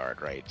Sea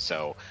Guard, right?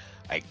 So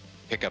I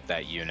pick up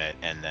that unit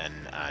and then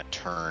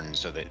turn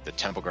so that the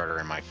Temple Guard are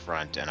in my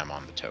front and I'm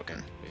on the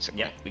token,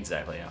 basically. Yeah,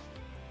 exactly, yeah.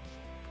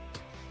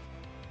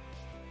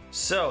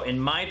 So in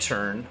my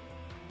turn,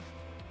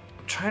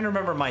 I'm trying to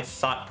remember my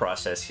thought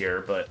process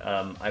here, but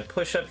I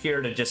push up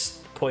here to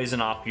just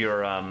poison off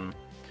your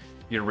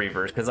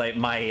Reavers, because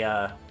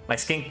my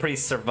Skink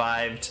Priest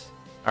survived.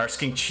 Our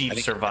Skink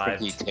Chief survived. I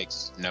think he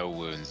takes no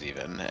wounds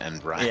even,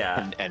 and run.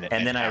 Yeah, and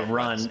then I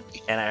run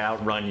and I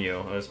outrun you.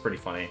 It was pretty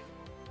funny.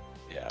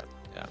 Yeah.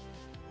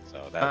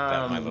 So that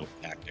my little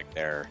tactic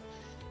there,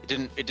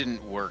 it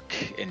didn't work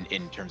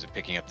in terms of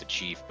picking up the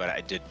chief, but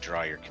I did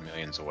draw your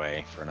chameleons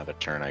away for another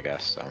turn, I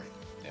guess. So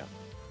yeah.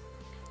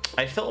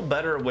 I felt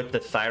better with the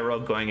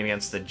Thyro going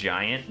against the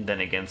giant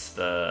than against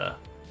the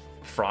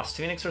Frost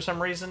Phoenix for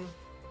some reason.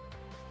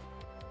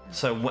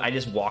 So I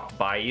just walked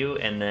by you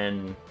and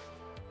then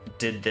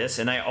did this,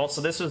 and I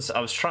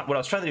was trying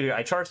to do.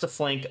 I charged the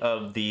flank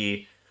of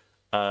the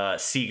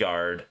Sea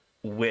Guard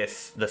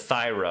with the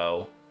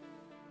Thyro,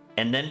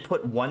 and then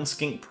put 1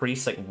 Skink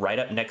Priest like right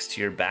up next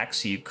to your back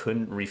so you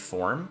couldn't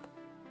reform.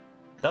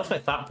 That was my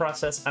thought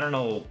process. I don't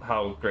know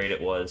how great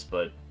it was,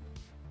 but.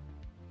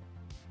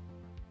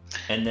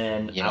 And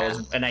then yeah.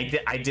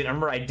 I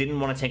didn't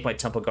want to take my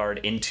Temple Guard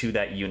into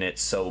that unit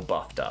so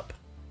buffed up.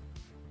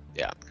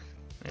 Yeah.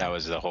 That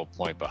was the whole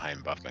point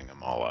behind buffing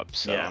them all up.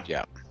 So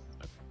yeah.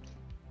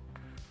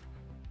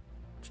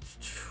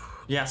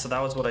 Yeah, so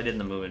that was what I did in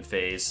the movement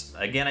phase.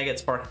 Again, I get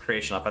Spark of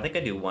Creation off. I think I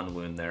do 1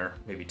 wound there,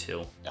 maybe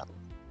 2. Yeah.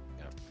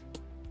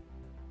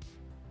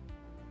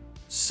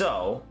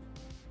 So,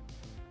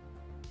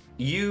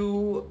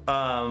 you,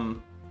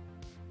 nothing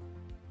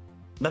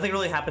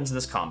really happens in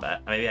this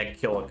combat. Maybe I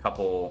kill a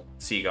couple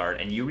Seaguard,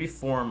 and you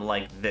reform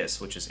like this,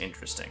 which is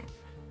interesting.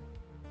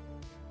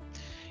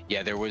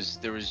 Yeah, there was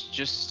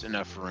just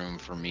enough room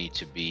for me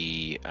to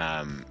be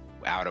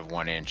out of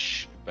 1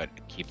 inch, but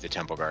keep the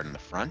Temple Guard in the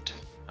front,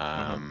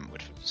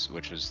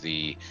 which was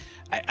the.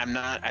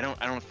 I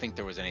don't think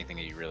there was anything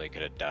that you really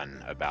could have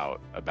done about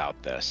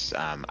this.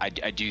 I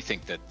do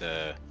think that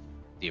the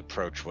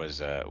approach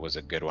was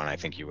a good one. I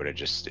think you would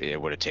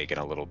have taken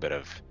a little bit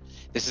of.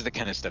 This is the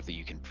kind of stuff that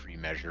you can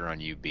pre-measure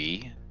on UB.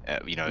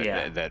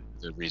 That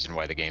the reason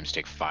why the games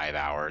take 5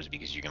 hours,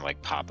 because you can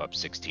like pop up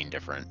 16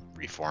 different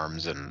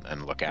reforms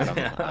and look at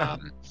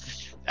them.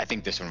 I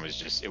think this one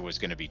was it was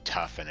going to be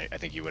tough, and I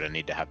think you would have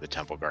need to have the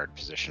Temple Guard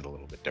positioned a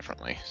little bit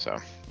differently. So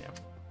yeah.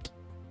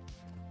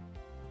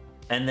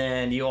 And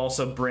then you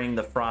also bring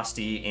the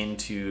Frosty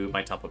into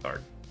my Temple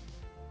Guard.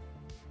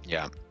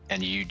 Yeah.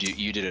 And you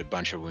did a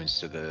bunch of wounds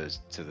to the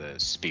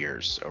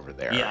spears over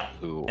there. Yeah,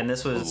 and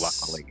this was who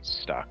luckily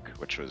stuck,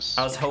 which was.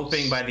 I was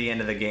hoping by the end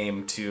of the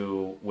game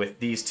to, with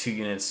these 2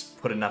 units,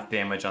 put enough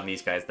damage on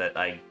these guys that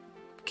I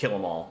kill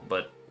them all.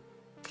 But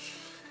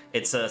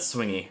it's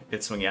swingy.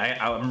 It's swingy.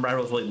 I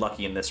was really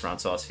lucky in this round,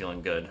 so I was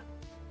feeling good.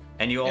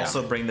 And you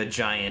also bring the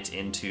giant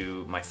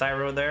into my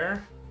Thyro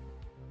there.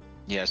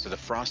 Yeah. So the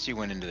Frosty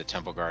went into the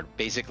Temple Guard.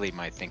 Basically,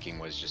 my thinking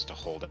was just to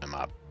hold him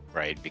up,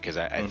 right? Because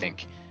I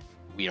think.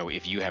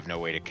 If you have no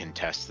way to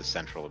contest the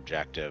central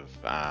objective,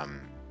 and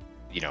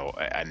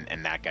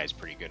that guy's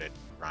pretty good at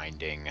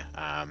grinding,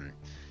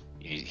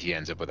 he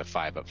ends up with a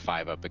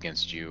 5-up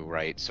against you,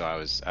 right? So I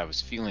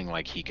was feeling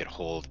like he could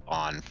hold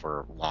on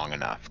for long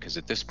enough, because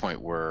at this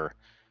point we're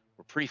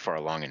pretty far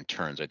along in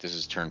turns, right? This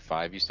is turn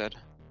 5, you said?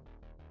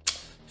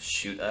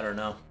 Shoot, I don't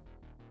know.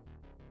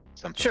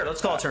 Sure,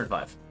 let's call it turn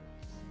 5.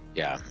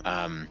 Yeah.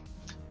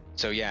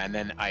 So yeah, and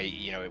then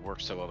it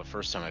worked so well the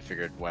first time. I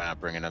figured, why not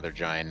bring another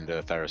giant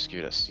into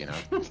Thyroscutus,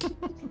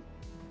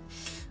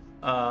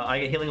 I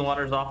get Healing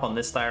Waters off on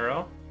this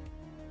Thyro.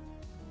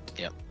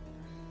 Yep.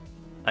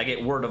 I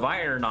get Word of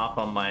Iron off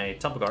on my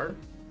Temple Guard.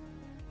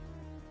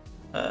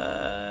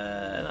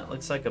 That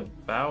looks like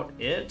about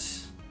it.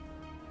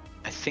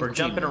 I think we're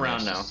jumping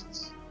around now.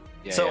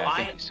 Yeah, so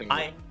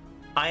I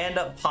end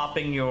up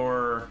popping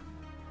your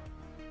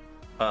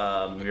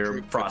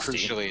Frosty.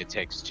 Crucially, it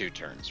takes 2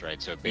 turns,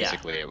 right? So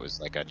basically, it was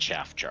like a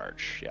chaff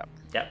charge. Yep.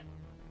 Yep.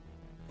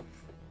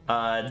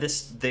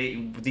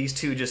 These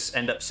 2 just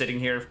end up sitting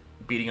here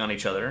beating on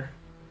each other.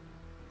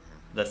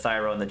 The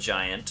Thyro and the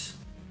Giant.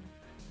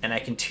 And I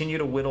continue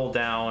to whittle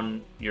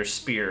down your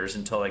spears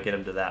until I get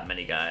them to that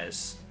many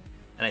guys.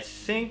 And I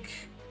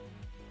think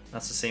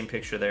that's the same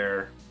picture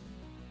there.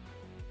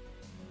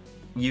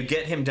 You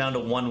get him down to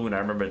 1 wound. I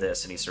remember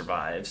this, and he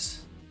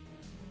survives.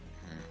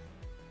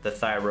 The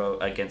Thyro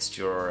against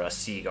your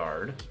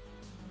Seaguard.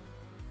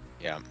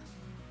 Yeah.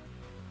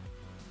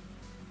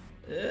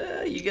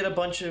 You get a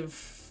bunch of.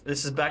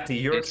 This is back to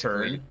your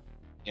turn.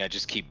 Yeah,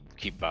 just keep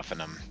buffing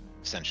them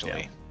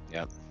essentially.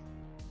 Yeah.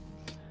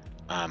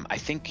 Yep. I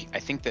think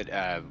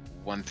that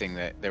one thing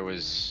that there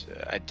was,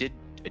 I did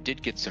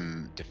get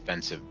some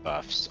defensive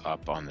buffs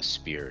up on the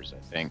spears. I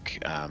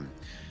think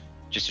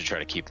just to try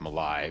to keep them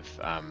alive.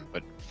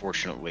 But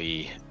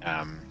fortunately.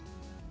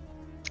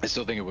 I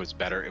still think it was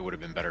better. It would have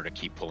been better to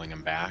keep pulling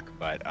him back,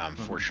 but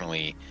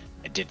fortunately,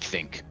 I did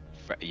think,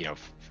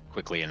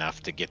 quickly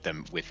enough to get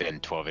them within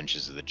 12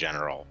 inches of the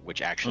general,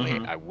 which actually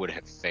I would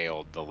have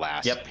failed the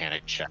last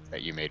panic check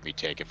that you made me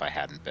take if I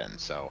hadn't been.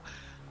 So,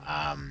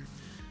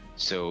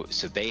 so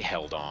they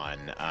held on.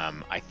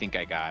 I think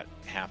I got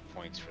half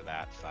points for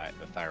that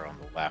the Thyro on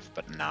the left,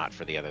 but not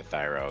for the other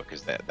Thyro,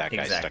 because that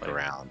guy stuck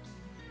around.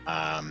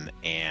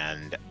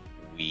 And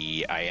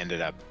I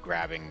ended up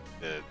grabbing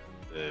the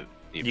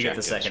you get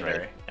the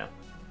secondary, right?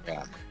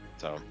 Yeah.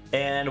 So.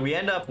 And we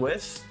end up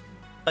with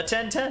a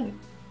 10-10.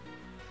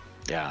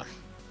 Yeah.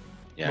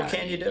 What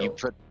can you do? You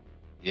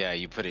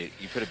put a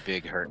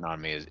big hurting on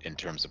me in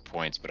terms of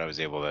points, but I was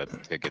able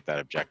to get that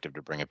objective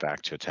to bring it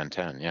back to a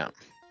 10-10. Yeah.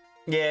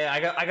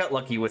 Yeah, I got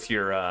lucky with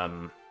your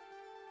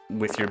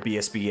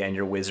BSB and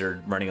your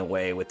wizard running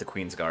away with the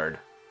Queen's Guard.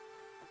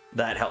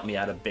 That helped me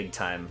out a big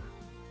time.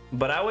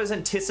 But I was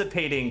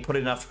anticipating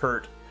putting enough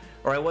hurt,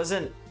 or I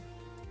wasn't.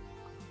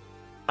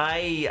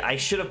 I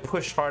should have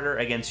pushed harder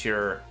against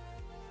your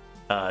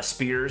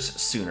spears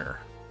sooner,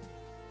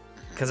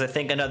 because I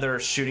think another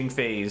shooting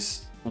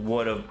phase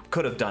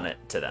could have done it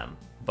to them.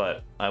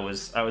 But I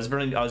was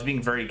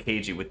being very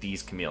cagey with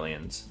these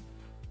chameleons.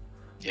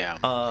 Yeah.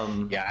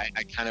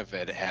 I kind of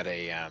had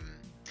a.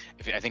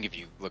 I think if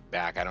you look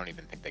back, I don't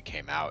even think they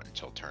came out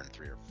until turn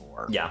 3 or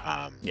 4.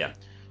 Yeah.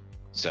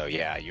 So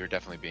yeah, you're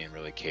definitely being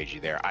really cagey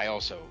there. I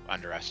also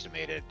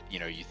underestimated.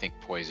 You think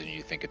poison,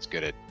 you think it's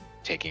good at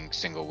taking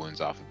single wounds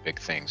off of big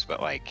things,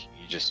 but like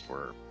you just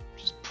were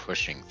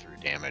pushing through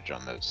damage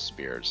on those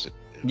spears.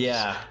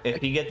 Yeah,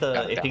 if you get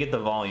the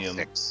volume,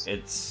 6.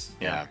 it's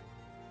Yeah,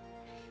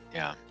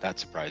 that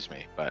surprised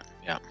me, but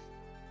yeah.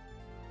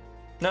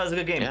 No, it was a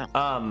good game. Yeah.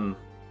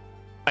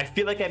 I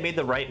feel like I made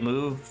the right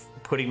move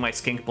putting my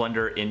Skink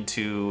Blender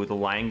into the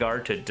Lion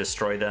Guard to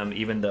destroy them,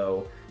 even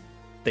though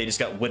they just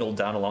got whittled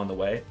down along the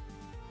way.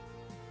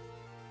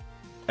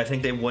 I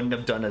think they wouldn't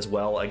have done as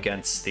well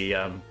against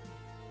the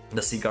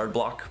Sea Guard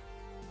block.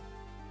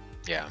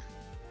 Yeah,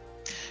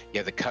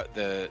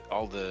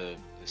 all the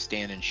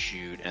stand and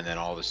shoot, and then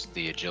all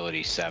the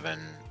agility 7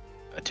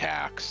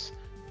 attacks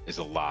is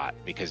a lot,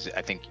 because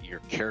I think your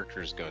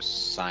characters go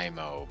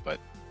Simo, but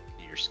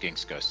your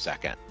skinks go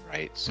second,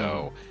 right?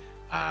 So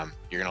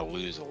you're gonna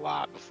lose a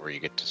lot before you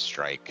get to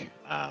strike.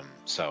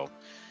 So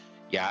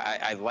yeah,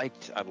 I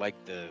liked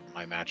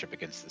my matchup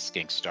against the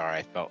Skink Star.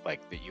 I felt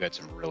like that you had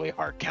some really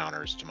hard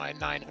counters to my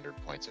 900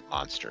 points of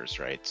monsters,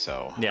 right?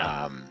 So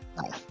yeah,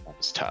 that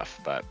was tough,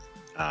 but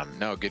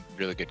no,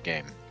 really good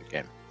game.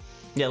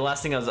 Yeah, the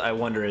last thing I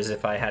wonder is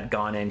if I had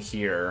gone in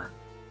here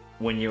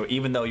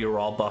even though you were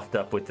all buffed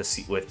up with the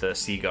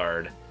Sea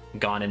Guard,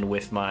 gone in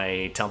with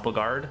my Temple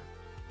Guard,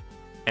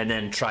 and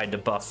then tried to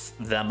buff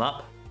them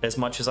up as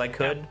much as I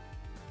could,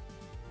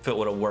 if it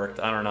would have worked.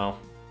 I don't know,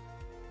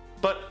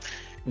 but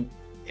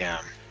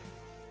yeah,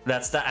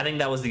 that's that. I think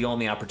that was the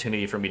only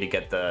opportunity for me to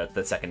get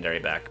the secondary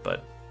back,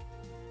 but.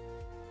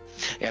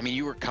 Yeah, I mean,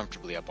 you were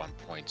comfortably up on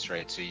points,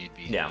 right? So you'd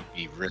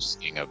be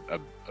risking a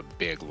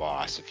big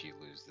loss if you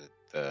lose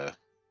the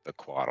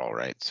Quaddle,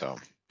 right? So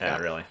yeah,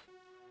 really.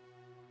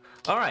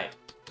 All right,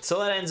 so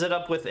that ends it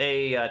up with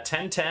a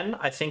 10-10.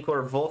 I think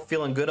we're both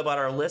feeling good about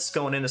our list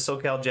going into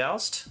SoCal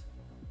Joust.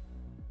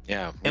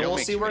 Yeah, and we'll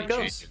see where it goes.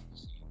 Changes.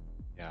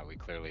 Yeah, we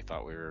clearly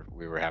thought we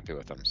were happy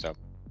with them. So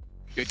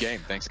good game.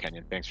 Thanks,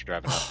 Kenyon. Thanks for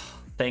driving up.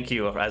 Thank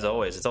you, as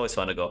always. It's always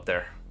fun to go up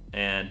there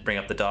and bring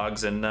up the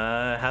dogs and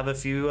have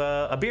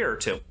a beer or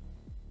two.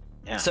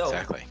 Yeah, so,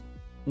 exactly.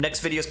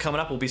 Next videos coming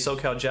up will be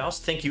SoCal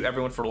Joust. Thank you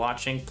everyone for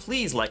watching.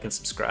 Please like and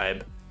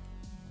subscribe,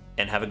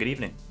 and have a good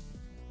evening.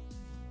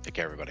 Take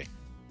care, everybody.